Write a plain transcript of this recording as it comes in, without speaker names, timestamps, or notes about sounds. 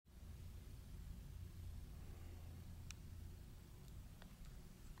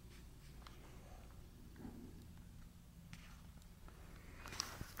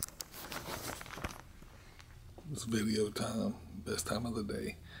It's video time, best time of the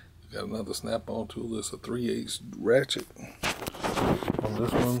day. Got another snap-on tool. It's a 3/8 ratchet. On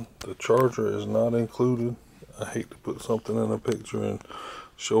this one, the charger is not included. I hate to put something in a picture and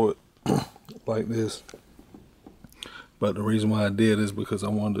show it like this, but the reason why I did is because I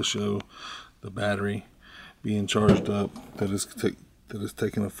wanted to show the battery being charged up, that it's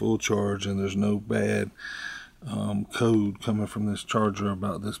taking a full charge, and there's no bad code coming from this charger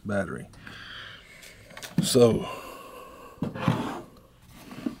about this battery. So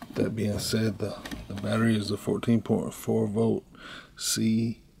that being said, the battery is a 14.4 volt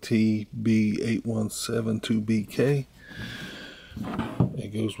CTB8172BK.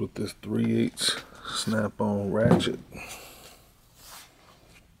 It goes with this 3/8 snap-on ratchet.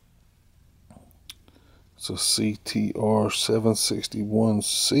 It's a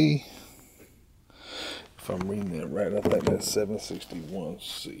CTR761C. If I'm reading it right, I think that's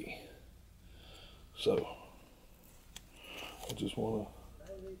 761C. So I just want to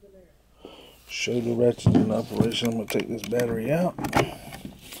show the ratchet in operation. I'm going to take this battery out,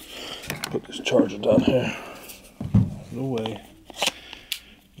 put this charger down here in the way,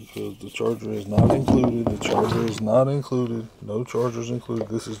 because the charger is not included. The charger is not included. No chargers included.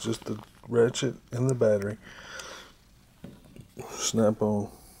 This is just the ratchet and the battery. Snap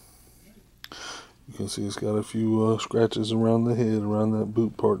on. You can see it's got a few scratches around the head, around that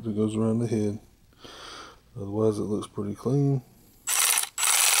boot part that goes around the head. Otherwise, it looks pretty clean.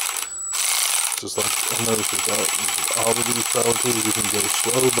 Just like I noticed with all of these power tools, you can go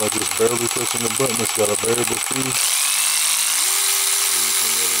slow by just barely pushing the button. It's got a variable speed. You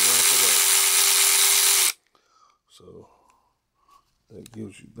can really ramp it up. So that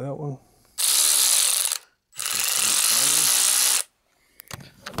gives you that one.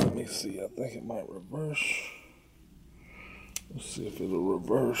 Let me see. I think it might reverse. Let's see if it'll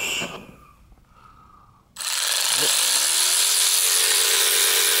reverse.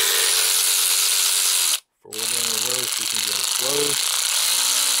 Forward and reverse, you can go slow,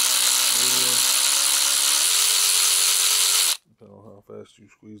 medium, depending on how fast you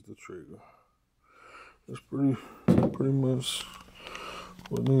squeeze the trigger. That's pretty much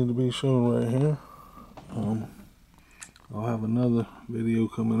what needs to be shown right here. I'll have another video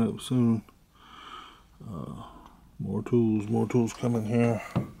coming up soon. More tools coming here.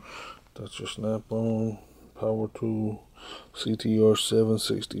 That's your snap-on power tool,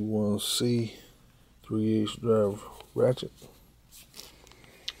 CTR761C. 3/8 drive ratchet.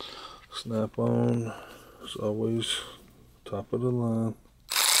 Snap on, as always, top of the line.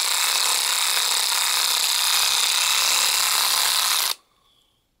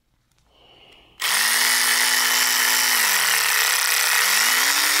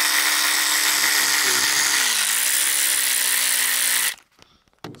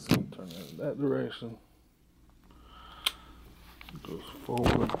 So turn it in that direction. It goes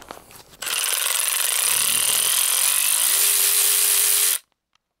forward.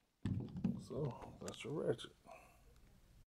 So that's your ratchet.